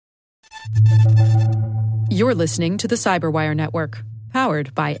You're listening to the Cyberwire Network,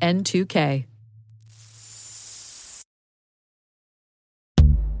 powered by N2K.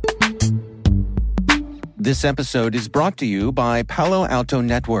 This episode is brought to you by Palo Alto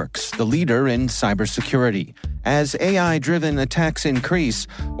Networks, the leader in cybersecurity. As AI-driven attacks increase,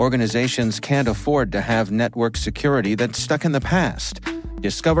 organizations can't afford to have network security that's stuck in the past.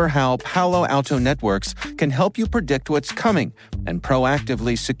 Discover how Palo Alto Networks can help you predict what's coming and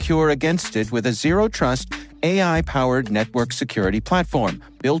proactively secure against it with a zero-trust, AI-powered network security platform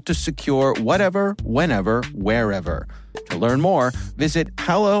built to secure whatever, whenever, wherever. To learn more, visit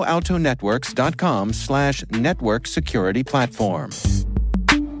paloaltonetworks.com/network security platform.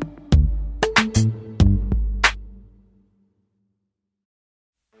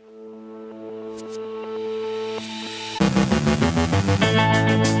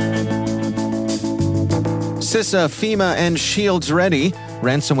 CISA, FEMA, and Shields ready.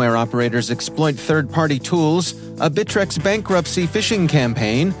 Ransomware operators exploit third-party tools. A Bittrex bankruptcy phishing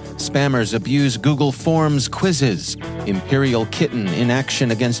campaign. Spammers abuse Google Forms quizzes. Imperial Kitten in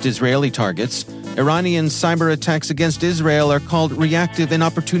action against Israeli targets. Iranian cyber attacks against Israel are called reactive and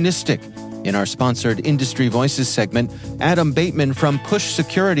opportunistic. In our sponsored Industry Voices segment, Adam Bateman from Push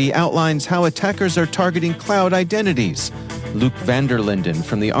Security outlines how attackers are targeting cloud identities. Luke Vanderlinden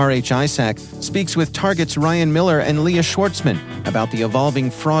from the RHISAC speaks with Target's Ryan Miller and Leah Schwartzman about the evolving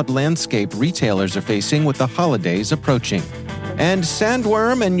fraud landscape retailers are facing with the holidays approaching. And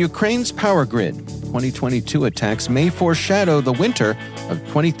Sandworm and Ukraine's power grid. 2022 attacks may foreshadow the winter of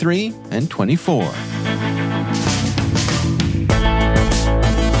 23 and 24.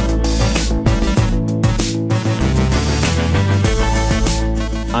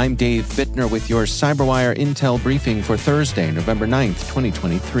 I'm Dave Bittner with your CyberWire Intel briefing for Thursday, November 9th,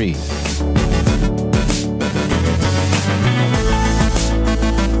 2023.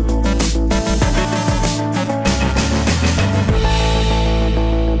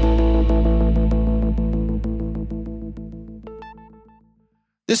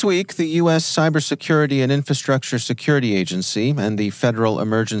 This week, the U.S. Cybersecurity and Infrastructure Security Agency and the Federal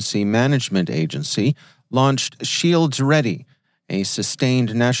Emergency Management Agency launched Shields Ready, a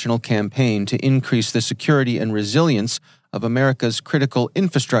sustained national campaign to increase the security and resilience of America's critical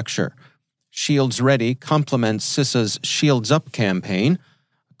infrastructure. Shields Ready complements CISA's Shields Up campaign.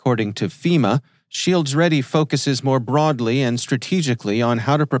 According to FEMA, Shields Ready focuses more broadly and strategically on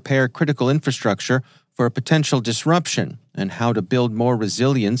how to prepare critical infrastructure for a potential disruption and how to build more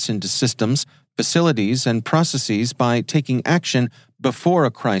resilience into systems, facilities, and processes by taking action before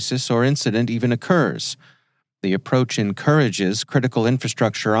a crisis or incident even occurs. The approach encourages critical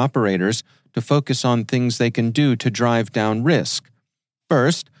infrastructure operators to focus on things they can do to drive down risk.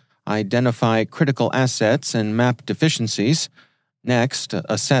 First, identify critical assets and map deficiencies. Next,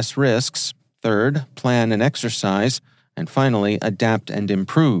 assess risks. Third, plan and exercise. And finally, adapt and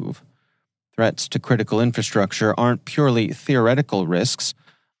improve. Threats to critical infrastructure aren't purely theoretical risks.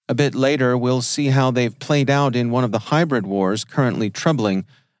 A bit later, we'll see how they've played out in one of the hybrid wars currently troubling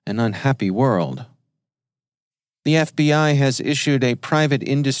an unhappy world. The FBI has issued a private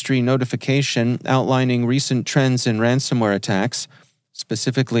industry notification outlining recent trends in ransomware attacks,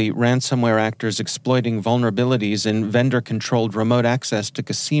 specifically ransomware actors exploiting vulnerabilities in vendor-controlled remote access to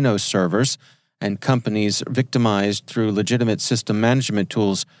casino servers and companies victimized through legitimate system management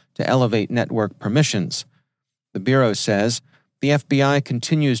tools to elevate network permissions. The Bureau says the FBI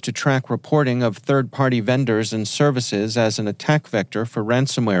continues to track reporting of third-party vendors and services as an attack vector for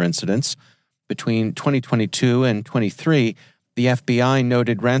ransomware incidents. Between 2022 and 23, the FBI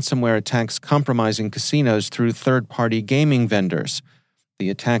noted ransomware attacks compromising casinos through third-party gaming vendors. The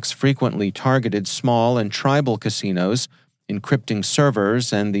attacks frequently targeted small and tribal casinos, encrypting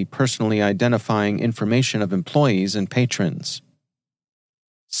servers and the personally identifying information of employees and patrons.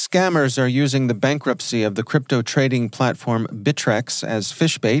 Scammers are using the bankruptcy of the crypto trading platform Bittrex as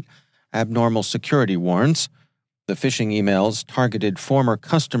fish bait, Abnormal Security warns. The phishing emails targeted former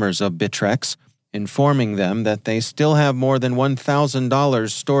customers of Bittrex, informing them that they still have more than $1,000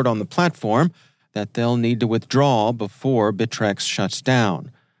 stored on the platform that they'll need to withdraw before Bittrex shuts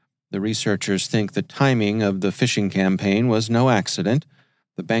down. The researchers think the timing of the phishing campaign was no accident.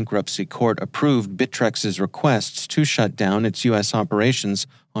 The bankruptcy court approved Bittrex's requests to shut down its U.S. operations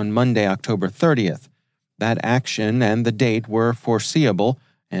on Monday, October 30th. That action and the date were foreseeable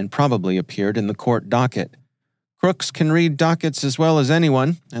and probably appeared in the court docket. Crooks can read dockets as well as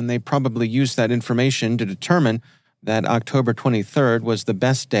anyone, and they probably used that information to determine that October 23rd was the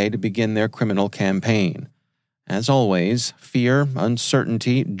best day to begin their criminal campaign. As always, fear,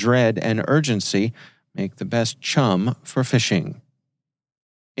 uncertainty, dread, and urgency make the best chum for phishing.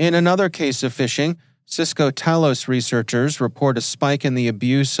 In another case of phishing, Cisco Talos researchers report a spike in the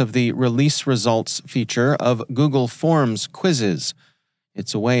abuse of the release results feature of Google Forms quizzes.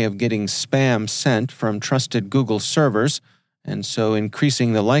 It's a way of getting spam sent from trusted Google servers, and so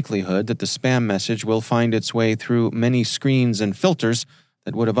increasing the likelihood that the spam message will find its way through many screens and filters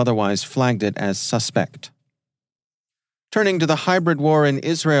that would have otherwise flagged it as suspect. Turning to the hybrid war in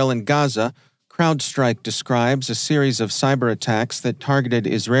Israel and Gaza, CrowdStrike describes a series of cyber attacks that targeted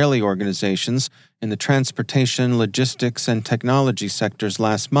Israeli organizations in the transportation, logistics, and technology sectors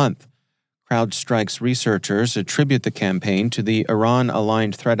last month. CrowdStrike's researchers attribute the campaign to the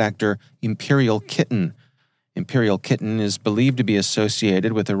Iran-aligned threat actor Imperial Kitten. Imperial Kitten is believed to be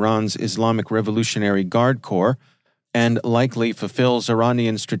associated with Iran's Islamic Revolutionary Guard Corps and likely fulfills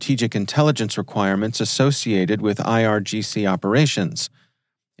Iranian strategic intelligence requirements associated with IRGC operations.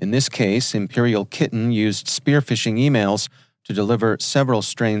 In this case, Imperial Kitten used spear phishing emails to deliver several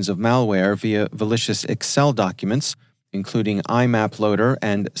strains of malware via malicious Excel documents, including IMAP loader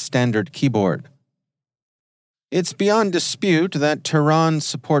and standard keyboard. It's beyond dispute that Tehran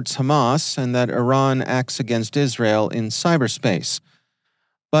supports Hamas and that Iran acts against Israel in cyberspace.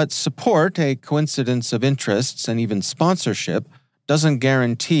 But support, a coincidence of interests and even sponsorship, doesn't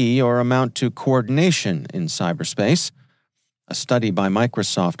guarantee or amount to coordination in cyberspace. A study by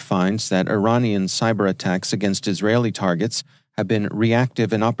Microsoft finds that Iranian cyber attacks against Israeli targets have been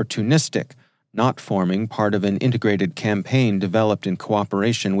reactive and opportunistic, not forming part of an integrated campaign developed in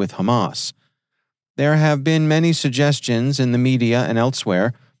cooperation with Hamas. There have been many suggestions in the media and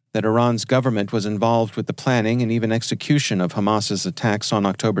elsewhere that Iran's government was involved with the planning and even execution of Hamas's attacks on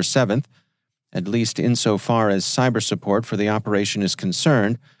October 7th. At least insofar as cyber support for the operation is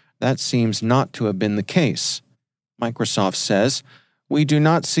concerned, that seems not to have been the case. Microsoft says, "We do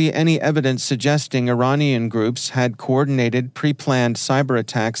not see any evidence suggesting Iranian groups had coordinated, pre-planned cyber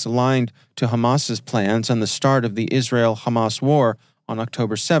attacks aligned to Hamas's plans on the start of the Israel-Hamas war on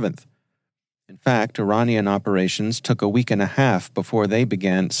October 7th. In fact, Iranian operations took a week and a half before they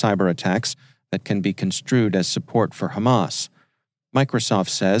began cyber attacks that can be construed as support for Hamas." Microsoft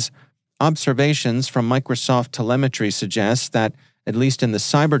says, "Observations from Microsoft telemetry suggest that, at least in the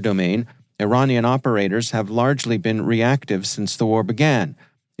cyber domain, Iranian operators have largely been reactive since the war began,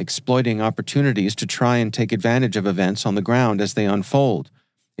 exploiting opportunities to try and take advantage of events on the ground as they unfold.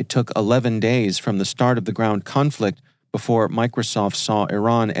 It took 11 days from the start of the ground conflict before Microsoft saw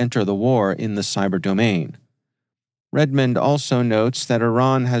Iran enter the war in the cyber domain." Redmond also notes that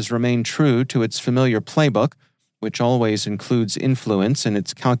Iran has remained true to its familiar playbook, which always includes influence in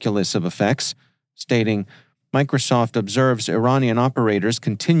its calculus of effects, stating, "Microsoft observes Iranian operators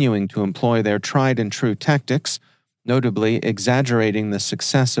continuing to employ their tried-and-true tactics, notably exaggerating the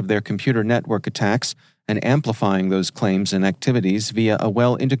success of their computer network attacks and amplifying those claims and activities via a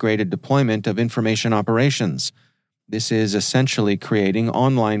well-integrated deployment of information operations. This is essentially creating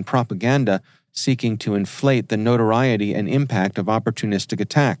online propaganda seeking to inflate the notoriety and impact of opportunistic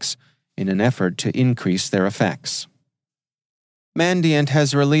attacks in an effort to increase their effects." Mandiant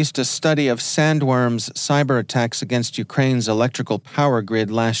has released a study of Sandworm's cyber attacks against Ukraine's electrical power grid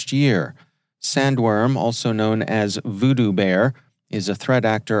last year. Sandworm, also known as Voodoo Bear, is a threat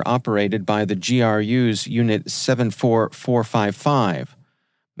actor operated by the GRU's Unit 74455.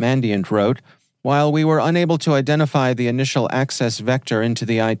 Mandiant wrote, "While we were unable to identify the initial access vector into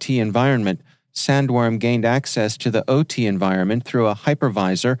the IT environment, Sandworm gained access to the OT environment through a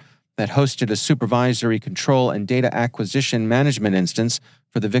hypervisor that hosted a supervisory control and data acquisition management instance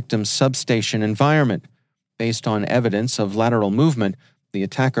for the victim's substation environment. Based on evidence of lateral movement, the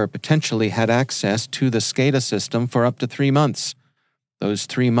attacker potentially had access to the SCADA system for up to 3 months. Those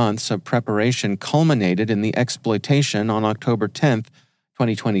 3 months of preparation culminated in the exploitation on October 10,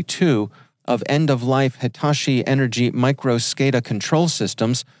 2022, of end-of-life Hitachi Energy micro SCADA control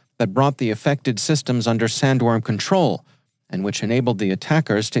systems that brought the affected systems under Sandworm control, and which enabled the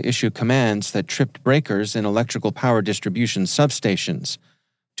attackers to issue commands that tripped breakers in electrical power distribution substations.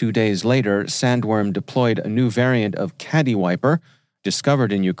 2 days later, Sandworm deployed a new variant of Caddy Wiper,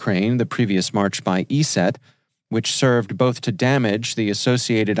 discovered in Ukraine the previous March by ESET, which served both to damage the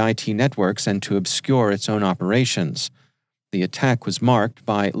associated IT networks and to obscure its own operations. The attack was marked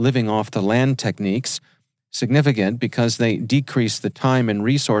by living off the land techniques, significant because they decreased the time and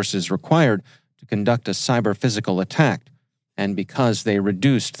resources required to conduct a cyber-physical attack, and because they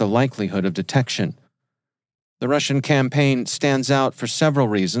reduced the likelihood of detection. The Russian campaign stands out for several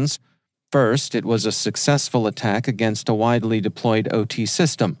reasons. First, it was a successful attack against a widely deployed OT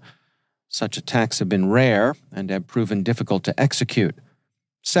system. Such attacks have been rare and have proven difficult to execute.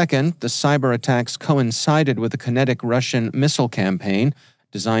 Second, the cyber attacks coincided with a kinetic Russian missile campaign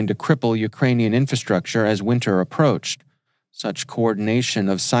designed to cripple Ukrainian infrastructure as winter approached. Such coordination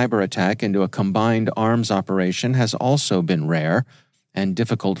of cyber attack into a combined arms operation has also been rare and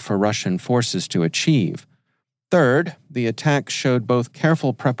difficult for Russian forces to achieve. Third, the attack showed both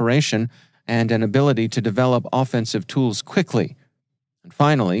careful preparation and an ability to develop offensive tools quickly. And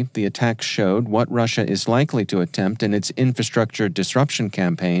finally, the attack showed what Russia is likely to attempt in its infrastructure disruption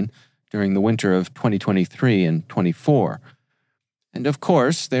campaign during the winter of 2023 and 24. And of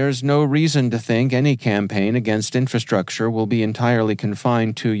course, there's no reason to think any campaign against infrastructure will be entirely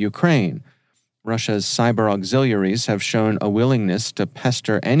confined to Ukraine. Russia's cyber auxiliaries have shown a willingness to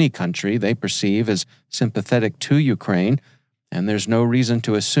pester any country they perceive as sympathetic to Ukraine, and there's no reason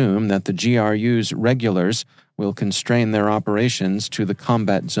to assume that the GRU's regulars will constrain their operations to the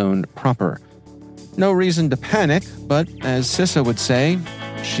combat zone proper. No reason to panic, but as CISA would say,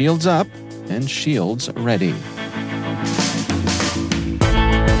 shields up and shields ready.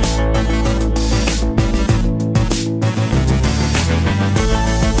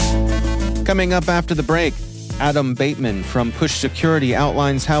 Coming up after the break, Adam Bateman from Push Security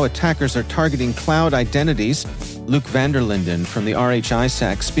outlines how attackers are targeting cloud identities. Luke Vanderlinden from the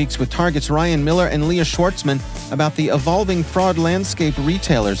RHISAC speaks with Target's Ryan Miller and Leah Schwartzman about the evolving fraud landscape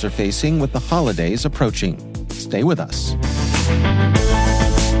retailers are facing with the holidays approaching. Stay with us.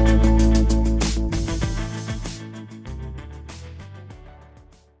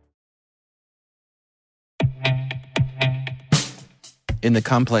 In the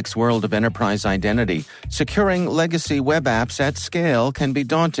complex world of enterprise identity, securing legacy web apps at scale can be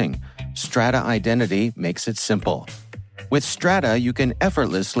daunting. Strata Identity makes it simple. With Strata, you can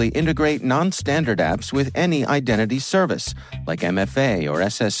effortlessly integrate non-standard apps with any identity service, like MFA or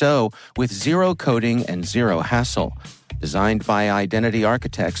SSO, with zero coding and zero hassle. Designed by identity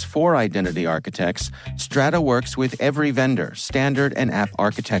architects for identity architects, Strata works with every vendor, standard, and app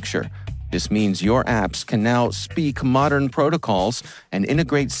architecture. This means your apps can now speak modern protocols and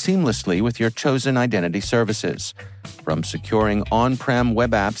integrate seamlessly with your chosen identity services. From securing on-prem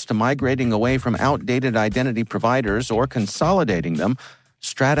web apps to migrating away from outdated identity providers or consolidating them,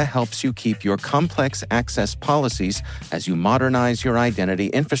 Strata helps you keep your complex access policies as you modernize your identity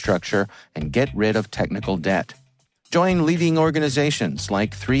infrastructure and get rid of technical debt. Join leading organizations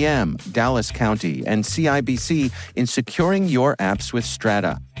like 3M, Dallas County, and CIBC in securing your apps with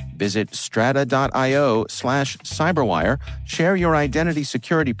Strata. Visit strata.io/cyberwire, share your identity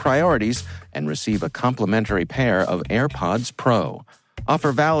security priorities, and receive a complimentary pair of AirPods Pro.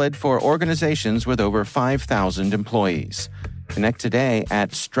 Offer valid for organizations with over 5,000 employees. Connect today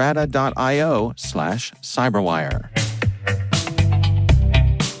at strata.io/cyberwire.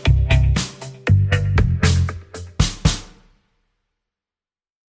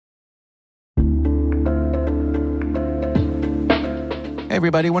 Hey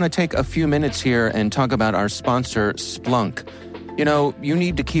everybody, I want to take a few minutes here and talk about our sponsor, Splunk. You know, you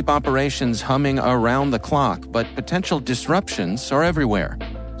need to keep operations humming around the clock, but potential disruptions are everywhere.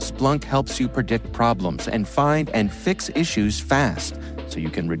 Splunk helps you predict problems and find and fix issues fast so you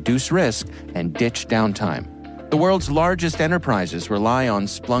can reduce risk and ditch downtime. The world's largest enterprises rely on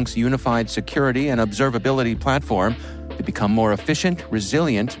Splunk's unified security and observability platform to become more efficient,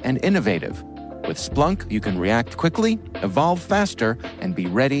 resilient, and innovative. With Splunk, you can react quickly, evolve faster, and be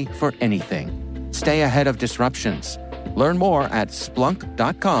ready for anything. Stay ahead of disruptions. Learn more at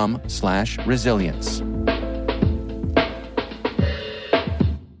splunk.com/resilience.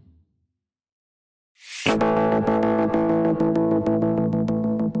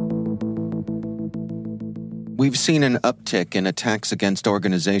 We've seen an uptick in attacks against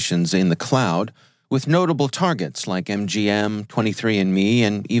organizations in the cloud, with notable targets like MGM, 23andMe,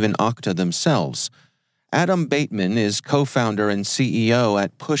 and even Okta themselves. Adam Bateman is co-founder and CEO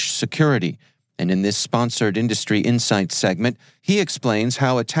at Push Security, and in this sponsored Industry Insights segment, he explains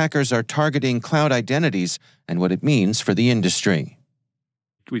how attackers are targeting cloud identities and what it means for the industry.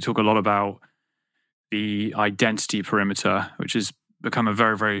 We talk a lot about the identity perimeter, which has become a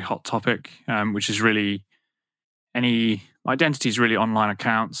very, very hot topic, which is really any identity is really online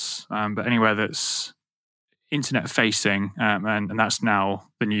accounts, but anywhere that's internet facing, and that's now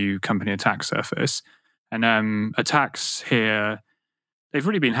the new company attack surface. And attacks here, they've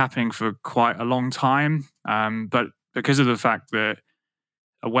really been happening for quite a long time, but because of the fact that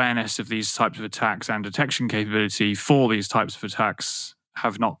awareness of these types of attacks and detection capability for these types of attacks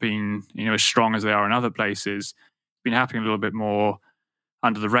have not been, as strong as they are in other places, it's been happening a little bit more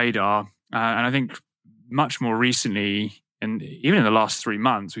under the radar. And I think much more recently, and even in the last 3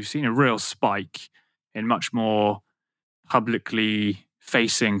 months, we've seen a real spike in much more publicly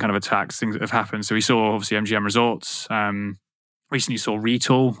facing kind of attacks, things that have happened. So we saw obviously MGM Resorts recently saw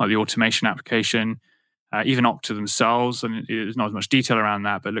Retool, like the automation application, even Okta themselves, and there's not as much detail around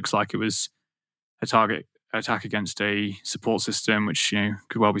that, but it looks like it was a target attack against a support system, which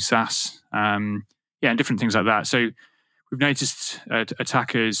could well be SaaS. And different things like that. So we've noticed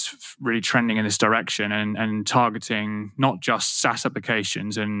attackers really trending in this direction and targeting not just SaaS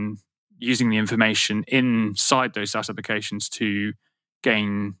applications and using the information inside those SaaS applications to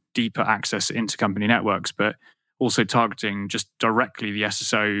gain deeper access into company networks, but also targeting just directly the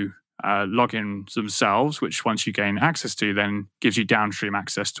SSO logins themselves, which once you gain access to, then gives you downstream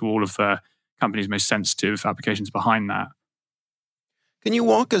access to all of the company's most sensitive applications behind that. Can you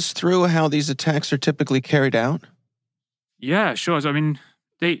walk us through how these attacks are typically carried out? Yeah, sure. So, I mean,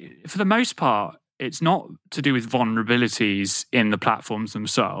 for the most part, it's not to do with vulnerabilities in the platforms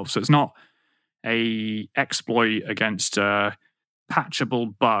themselves. So it's not a exploit against a patchable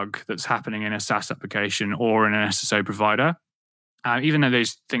bug that's happening in a SaaS application or in an SSO provider. Even though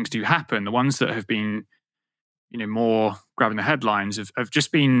those things do happen, the ones that have been more grabbing the headlines have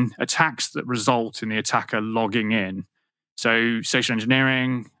just been attacks that result in the attacker logging in. So social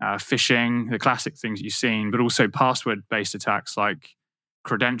engineering, phishing, the classic things you've seen, but also password-based attacks like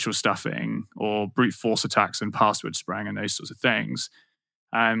credential stuffing or brute force attacks and password spraying and those sorts of things.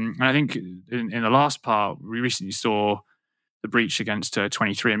 And I think in the last part, we recently saw the breach against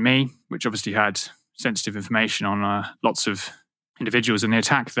 23andMe, which obviously had sensitive information on lots of individuals. And the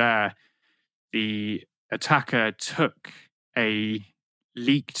attack there, the attacker took a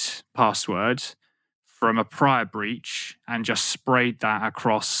leaked password from a prior breach and just sprayed that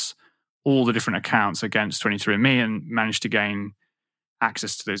across all the different accounts against 23andMe and managed to gain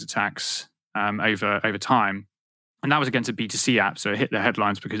access to those attacks over time. And that was against a B2C app, so it hit the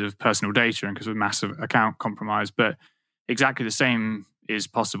headlines because of personal data and because of massive account compromise. But exactly the same is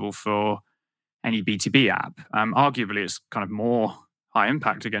possible for any B2B app. Arguably, it's kind of more high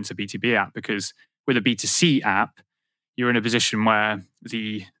impact against a B2B app because with a B2C app, you're in a position where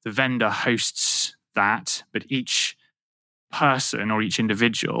the vendor hosts that, but each person or each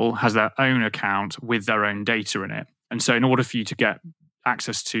individual has their own account with their own data in it. And so in order for you to get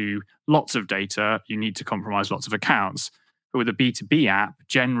access to lots of data, you need to compromise lots of accounts. But with a B2B app,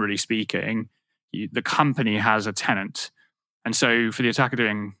 generally speaking, the company has a tenant. And so for the attacker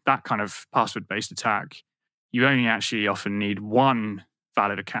doing that kind of password-based attack, you only actually often need one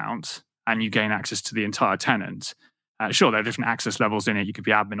valid account and you gain access to the entire tenant. Sure, there are different access levels in it. You could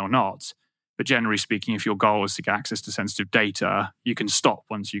be admin or not. But generally speaking, if your goal is to get access to sensitive data, you can stop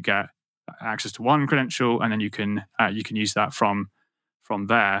once you get access to one credential, and then you can use that from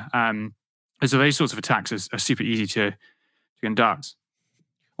there. And so those sorts of attacks are super easy to conduct.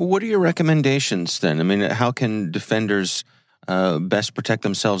 What are your recommendations then? I mean, how can defenders best protect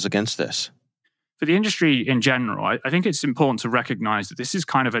themselves against this? For the industry in general, I think it's important to recognize that this is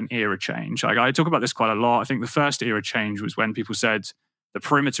kind of an era change. Like, I talk about this quite a lot. I think the first era change was when people said the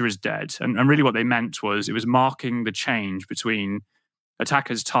perimeter is dead. And really what they meant was it was marking the change between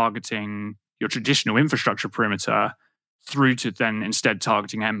attackers targeting your traditional infrastructure perimeter through to then instead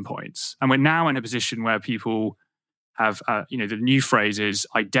targeting endpoints. And we're now in a position where people have, the new phrase is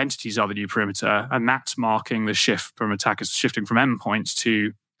identities are the new perimeter, and that's marking the shift from attackers shifting from endpoints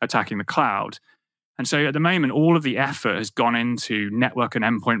to attacking the cloud. And so at the moment, all of the effort has gone into network and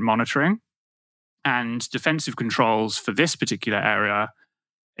endpoint monitoring, and defensive controls for this particular area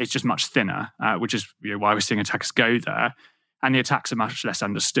is just much thinner, which is why we're seeing attackers go there. And the attacks are much less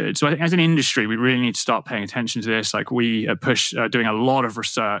understood. So I think as an industry, we really need to start paying attention to this. Like, we are doing a lot of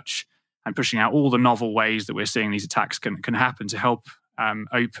research and pushing out all the novel ways that we're seeing these attacks can happen to help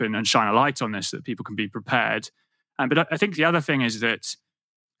open and shine a light on this so that people can be prepared. But I think the other thing is that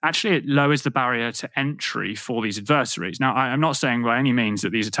actually it lowers the barrier to entry for these adversaries. Now, I'm not saying by any means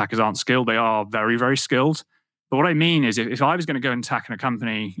that these attackers aren't skilled. They are very, very skilled. But what I mean is if I was going to go and attack in a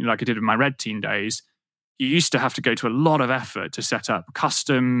company like I did in my red team days, you used to have to go to a lot of effort to set up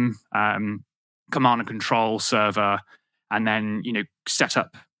custom command and control server, and then set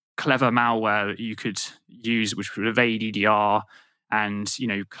up clever malware that you could use, which would evade EDR, and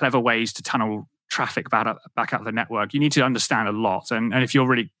clever ways to tunnel traffic back out the network. You need to understand a lot, and if you're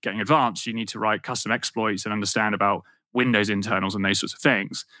really getting advanced, you need to write custom exploits and understand about Windows internals and those sorts of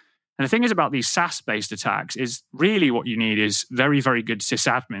things. And the thing is about these SaaS-based attacks is really what you need is very, very good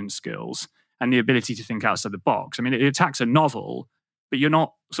sysadmin skills and the ability to think outside the box. I mean, the attacks are novel, but you're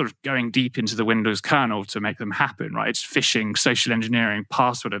not sort of going deep into the Windows kernel to make them happen, right? It's phishing, social engineering,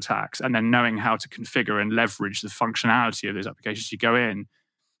 password attacks, and then knowing how to configure and leverage the functionality of those applications you go in.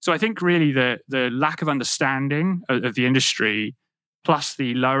 So I think really the lack of understanding of the industry plus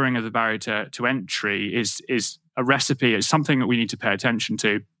the lowering of the barrier to entry is a recipe. It's something that we need to pay attention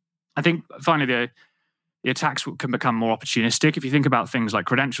to. I think finally the attacks can become more opportunistic. If you think about things like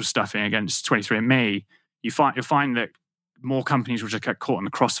credential stuffing against 23andMe, you'll find that more companies will just get caught in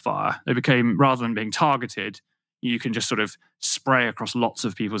the crossfire. They became, rather than being targeted, you can just sort of spray across lots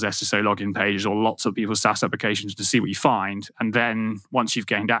of people's SSO login pages or lots of people's SaaS applications to see what you find. And then once you've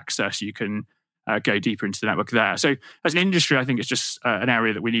gained access, you can go deeper into the network there. So as an industry, I think it's just an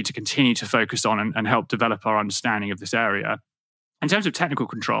area that we need to continue to focus on and help develop our understanding of this area. In terms of technical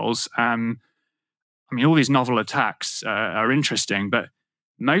controls, all these novel attacks are interesting, but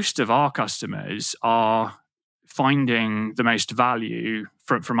most of our customers are finding the most value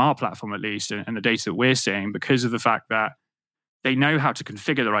from our platform, at least, and the data that we're seeing, because of the fact that they know how to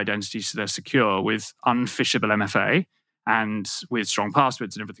configure their identities so they're secure with unphishable MFA and with strong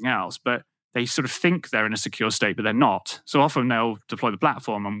passwords and everything else. But they sort of think they're in a secure state, but they're not. So often they'll deploy the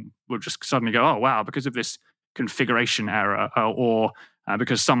platform and we'll just suddenly go, oh, wow, because of this configuration error or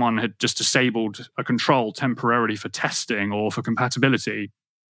because someone had just disabled a control temporarily for testing or for compatibility,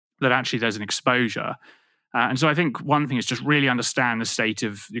 that actually there's an exposure. And so I think one thing is just really understand the state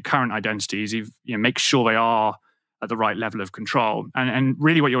of your current identities, make sure they are at the right level of control. And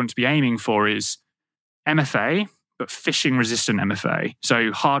really what you want to be aiming for is MFA, but phishing-resistant MFA.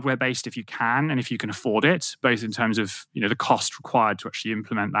 So hardware-based if you can and if you can afford it, both in terms of the cost required to actually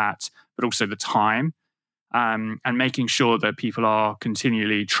implement that, but also the time, and making sure that people are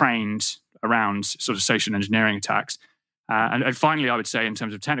continually trained around sort of social engineering attacks. And finally, I would say in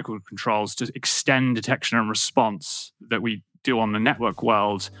terms of technical controls, to extend detection and response that we do on the network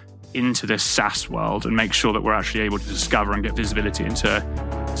world into this SaaS world and make sure that we're actually able to discover and get visibility into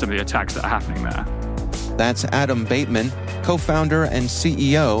some of the attacks that are happening there. That's Adam Bateman, co-founder and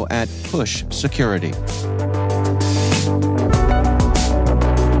CEO at Push Security.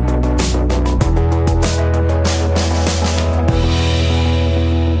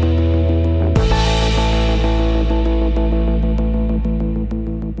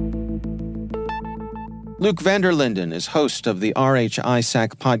 Luke van der Linden is host of the RHISAC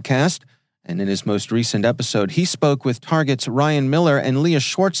podcast, and in his most recent episode, he spoke with Target's Ryan Miller and Leah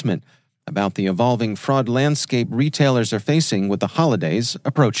Schwartzman about the evolving fraud landscape retailers are facing with the holidays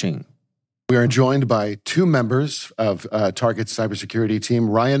approaching. We are joined by two members of Target's cybersecurity team,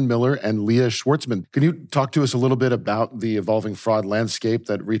 Ryan Miller and Leah Schwartzman. Can you talk to us a little bit about the evolving fraud landscape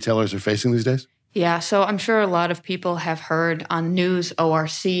that retailers are facing these days? Yeah, so I'm sure a lot of people have heard on news,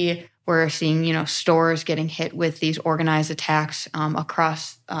 ORC, we're seeing, stores getting hit with these organized attacks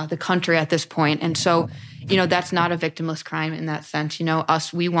across the country at this point. And so, that's not a victimless crime in that sense.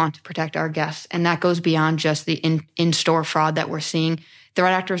 We want to protect our guests. And that goes beyond just the in-store fraud that we're seeing.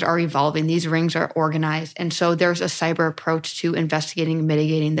 Threat actors are evolving. These rings are organized. And so there's a cyber approach to investigating and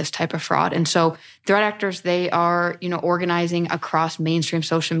mitigating this type of fraud. And so threat actors, they are, organizing across mainstream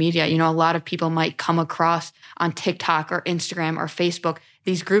social media. A lot of people might come across on TikTok or Instagram or Facebook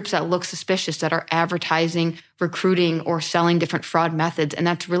these groups that look suspicious, that are advertising, recruiting, or selling different fraud methods. And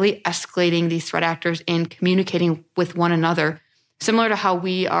that's really escalating these threat actors in communicating with one another. Similar to how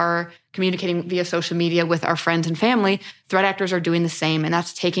we are communicating via social media with our friends and family, threat actors are doing the same. And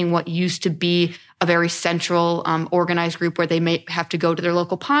that's taking what used to be a very central, organized group where they may have to go to their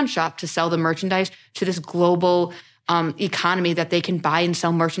local pawn shop to sell the merchandise to this global economy that they can buy and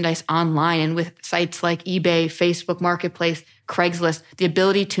sell merchandise online. And with sites like eBay, Facebook Marketplace, Craigslist, the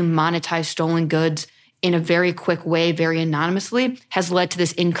ability to monetize stolen goods in a very quick way, very anonymously, has led to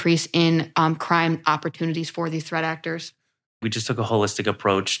this increase in crime opportunities for these threat actors. We just took a holistic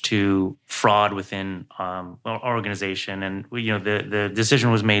approach to fraud within our organization. And the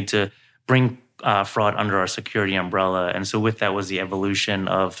decision was made to bring fraud under our security umbrella. And so with that was the evolution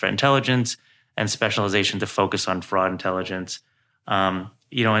of threat intelligence and specialization to focus on fraud intelligence. And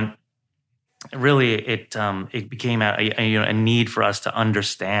really it became a need for us to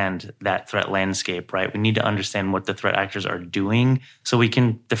understand that threat landscape, right? We need to understand what the threat actors are doing so we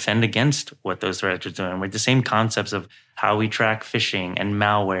can defend against what those threat actors are doing. Right? The same concepts of how we track phishing and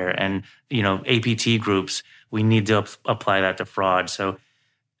malware and, APT groups, we need to apply that to fraud. So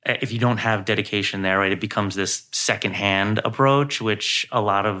if you don't have dedication there, right, it becomes this secondhand approach, which a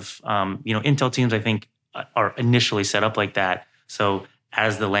lot of, Intel teams, I think, are initially set up like that. So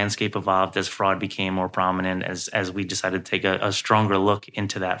as the landscape evolved, as fraud became more prominent, as we decided to take a stronger look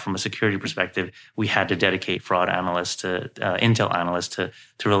into that from a security perspective, we had to dedicate fraud analysts to Intel analysts to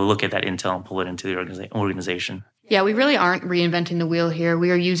really look at that intel and pull it into the organization. Yeah, we really aren't reinventing the wheel here.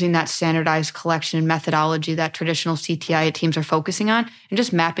 We are using that standardized collection methodology that traditional CTI teams are focusing on and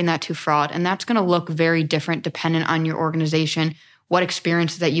just mapping that to fraud. And that's going to look very different dependent on your organization. what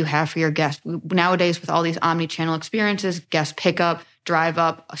experiences that you have for your guests. Nowadays, with all these omni-channel experiences, guest pickup, drive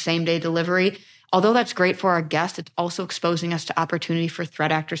up, same day delivery, although that's great for our guests, it's also exposing us to opportunity for threat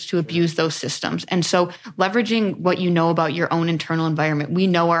actors to abuse those systems. And so leveraging what you know about your own internal environment, we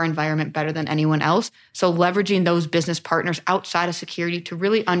know our environment better than anyone else. So leveraging those business partners outside of security to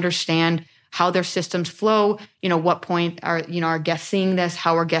really understand how their systems flow, what point are, our guests seeing this,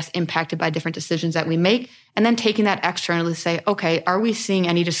 how are guests impacted by different decisions that we make, and then taking that externally to say, okay, are we seeing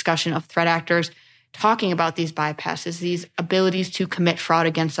any discussion of threat actors talking about these bypasses, these abilities to commit fraud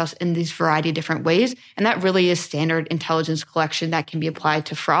against us in these variety of different ways? And that really is standard intelligence collection that can be applied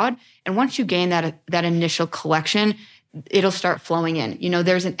to fraud. And once you gain that initial collection, it'll start flowing in.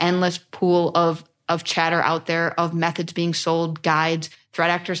 There's an endless pool of chatter out there, of methods being sold, guides, threat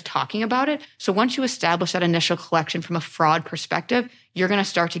actors talking about it. So once you establish that initial collection from a fraud perspective, you're going to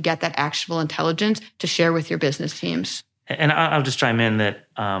start to get that actionable intelligence to share with your business teams. And I'll just chime in that,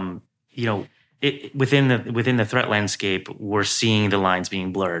 within the threat landscape, we're seeing the lines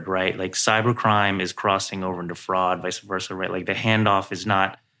being blurred, right? Like cybercrime is crossing over into fraud, vice versa, right? Like the handoff is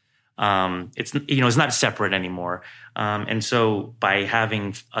not, it's not separate anymore. And so by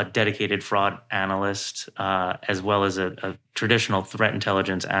having a dedicated fraud analyst, as well as a traditional threat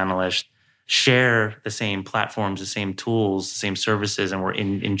intelligence analyst share the same platforms, the same tools, the same services, and we're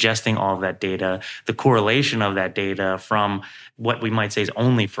ingesting all of that data, the correlation of that data from what we might say is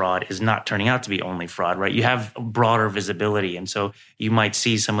only fraud is not turning out to be only fraud, right? You have broader visibility. And so you might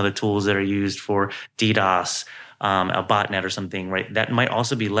see some of the tools that are used for DDoS, a botnet or something, right? That might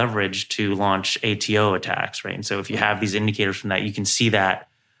also be leveraged to launch ATO attacks, right? And so if you have these indicators from that, you can see that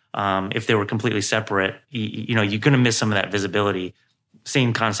if they were completely separate, you're going to miss some of that visibility.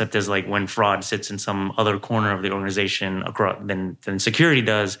 Same concept as like when fraud sits in some other corner of the organization than security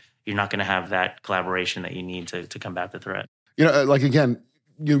does, you're not going to have that collaboration that you need to combat the threat. Again,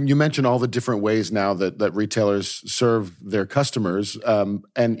 you mentioned all the different ways now that retailers serve their customers,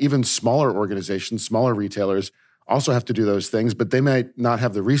 and even smaller organizations, smaller retailers also have to do those things, but they might not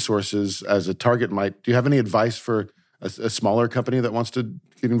have the resources as a Target might. Do you have any advice for a smaller company that wants to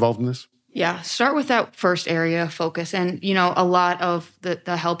get involved in this? Yeah, start with that first area of focus. And, a lot of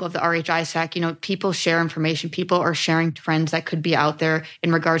the help of the RHISAC, people share information. People are sharing trends that could be out there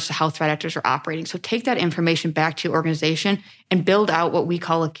in regards to how threat actors are operating. So take that information back to your organization and build out what we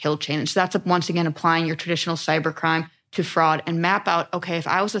call a kill chain. And so that's, once again, applying your traditional cybercrime to fraud and map out, okay, if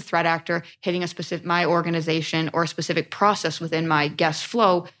I was a threat actor hitting my organization or a specific process within my guest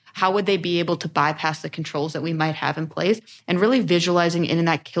flow, how would they be able to bypass the controls that we might have in place? And really visualizing in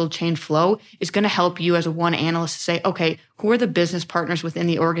that kill chain flow is going to help you as one analyst to say, okay, who are the business partners within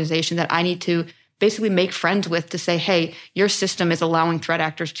the organization that I need to basically make friends with to say, hey, your system is allowing threat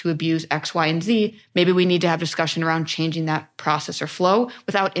actors to abuse X, Y, and Z. Maybe we need to have discussion around changing that process or flow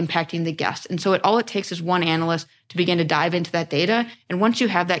without impacting the guest. And so all it takes is one analyst to begin to dive into that data. And once you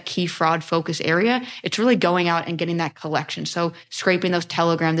have that key fraud focus area, it's really going out and getting that collection. So scraping those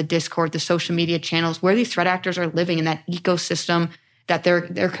Telegram, the Discord, the social media channels, where these threat actors are living in that ecosystem that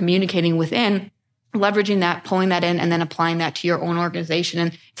they're communicating within, leveraging that, pulling that in, and then applying that to your own organization.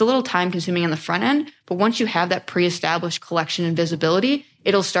 And it's a little time consuming on the front end, but once you have that pre-established collection and visibility,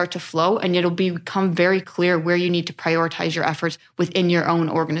 it'll start to flow and it'll become very clear where you need to prioritize your efforts within your own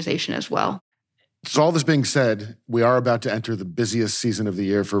organization as well. So all this being said, we are about to enter the busiest season of the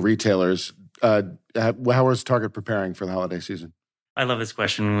year for retailers. How is Target preparing for the holiday season? I love this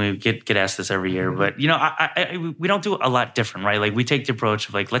question. We get asked this every year, but we don't do a lot different, right? Like we take the approach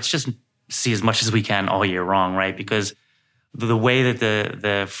of like, let's just see as much as we can all year long, right? Because the way that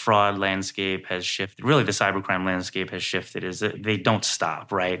the fraud landscape has shifted, really the cybercrime landscape has shifted, is that they don't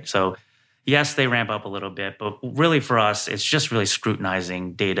stop, right? So yes, they ramp up a little bit, but really for us, it's just really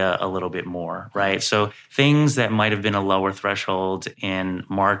scrutinizing data a little bit more, right? So things that might have been a lower threshold in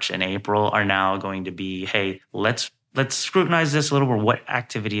March and April are now going to be, hey, let's scrutinize this a little more. What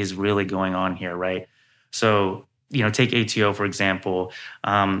activity is really going on here, right? So take ATO, for example.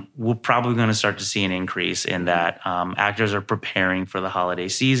 We're probably going to start to see an increase in that. Actors are preparing for the holiday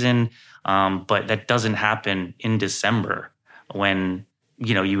season, but that doesn't happen in December when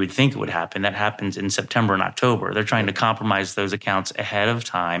you would think it would happen. That happens in September and October. They're trying to compromise those accounts ahead of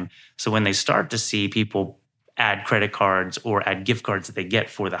time. So when they start to see people add credit cards or add gift cards that they get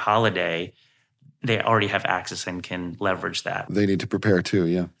for the holiday, they already have access and can leverage that. They need to prepare too,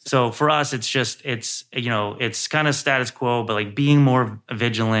 yeah. So for us, it's kind of status quo, but like being more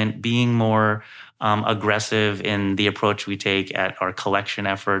vigilant, being more aggressive in the approach we take at our collection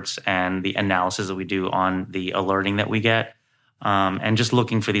efforts and the analysis that we do on the alerting that we get, and just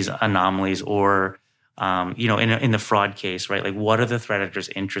looking for these anomalies or in the fraud case, right? Like, what are the threat actors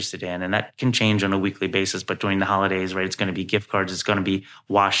interested in? And that can change on a weekly basis. But during the holidays, right, it's going to be gift cards. It's going to be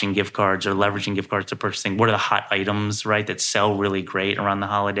washing gift cards or leveraging gift cards to purchasing. What are the hot items, right, that sell really great around the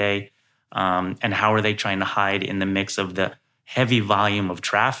holiday? And how are they trying to hide in the mix of the heavy volume of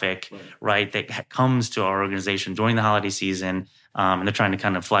traffic, right, that comes to our organization during the holiday season? And they're trying to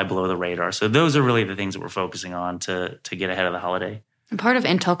kind of fly below the radar. So those are really the things that we're focusing on to get ahead of the holiday. And part of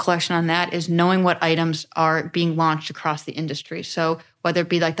intel collection on that is knowing what items are being launched across the industry. So whether it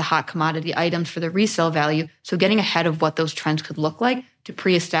be like the hot commodity items for the resale value, so getting ahead of what those trends could look like to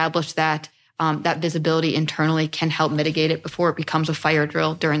pre-establish that visibility internally can help mitigate it before it becomes a fire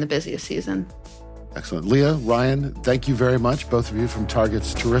drill during the busiest season. Excellent. Leah, Ryan, thank you very much, both of you from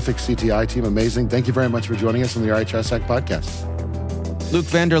Target's terrific CTI team. Amazing. Thank you very much for joining us on the RHISAC podcast. Luke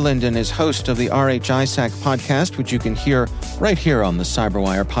Vanderlinden is host of the RHISAC podcast, which you can hear right here on the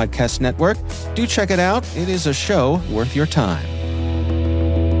CyberWire Podcast Network. Do check it out. It is a show worth your time.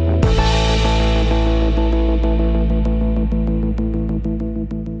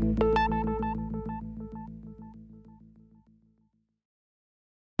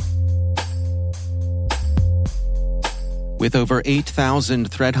 With over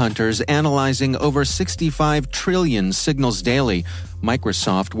 8,000 threat hunters analyzing over 65 trillion signals daily,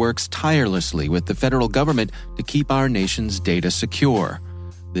 Microsoft works tirelessly with the federal government to keep our nation's data secure.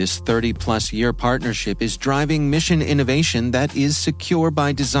 This 30-plus year partnership is driving mission innovation that is secure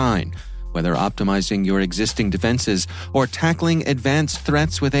by design. Whether optimizing your existing defenses or tackling advanced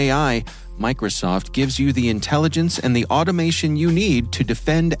threats with AI, Microsoft gives you the intelligence and the automation you need to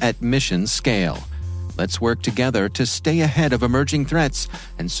defend at mission scale. Let's work together to stay ahead of emerging threats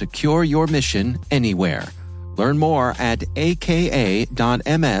and secure your mission anywhere. Learn more at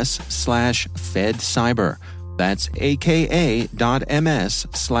aka.ms/fedcyber. That's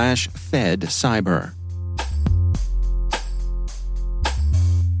aka.ms/fedcyber.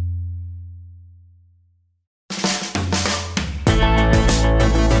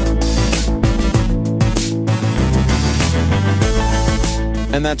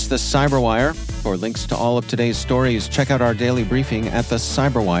 And that's the CyberWire. For links to all of today's stories, check out our daily briefing at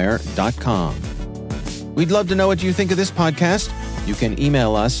thecyberwire.com. We'd love to know what you think of this podcast. You can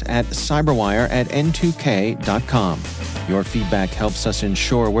email us at cyberwire@n2k.com. Your feedback helps us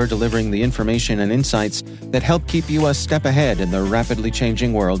ensure we're delivering the information and insights that help keep you a step ahead in the rapidly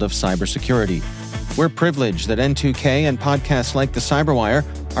changing world of cybersecurity. We're privileged that N2K and podcasts like the CyberWire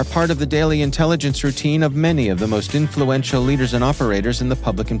are part of the daily intelligence routine of many of the most influential leaders and operators in the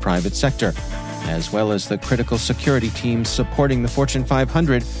public and private sector, as well as the critical security teams supporting the Fortune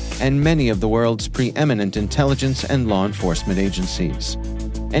 500 and many of the world's preeminent intelligence and law enforcement agencies.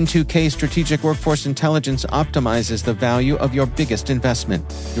 N2K Strategic Workforce Intelligence optimizes the value of your biggest investment,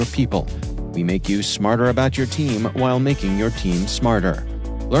 your people. We make you smarter about your team while making your team smarter.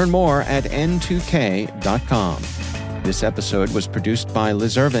 Learn more at n2k.com. This episode was produced by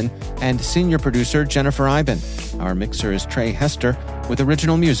Liz Irvin and senior producer Jennifer Iben. Our mixer is Trey Hester, with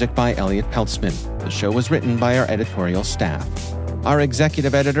original music by Elliot Peltzman. The show was written by our editorial staff. Our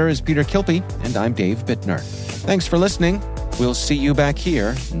executive editor is Peter Kilpie, and I'm Dave Bittner. Thanks for listening. We'll see you back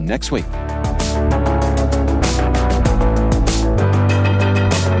here next week.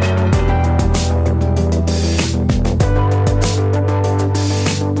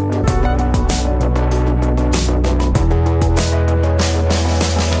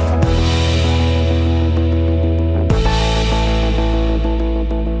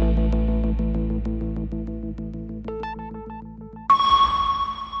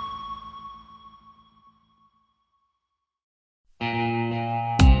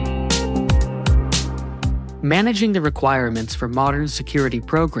 Managing the requirements for modern security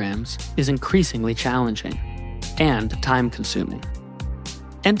programs is increasingly challenging and time-consuming.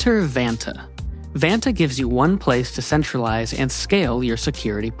 Enter Vanta. Vanta gives you one place to centralize and scale your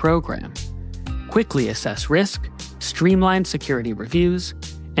security program. Quickly assess risk, streamline security reviews,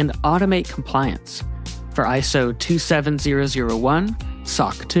 and automate compliance for ISO 27001,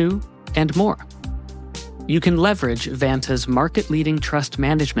 SOC 2, and more. You can leverage Vanta's market-leading trust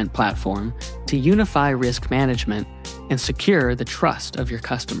management platform to unify risk management and secure the trust of your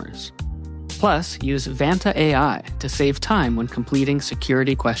customers. Plus, use Vanta AI to save time when completing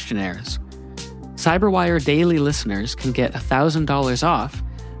security questionnaires. CyberWire Daily listeners can get $1,000 off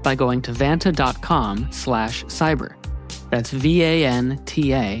by going to vanta.com/cyber. That's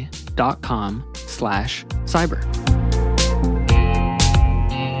VANTA.com/cyber.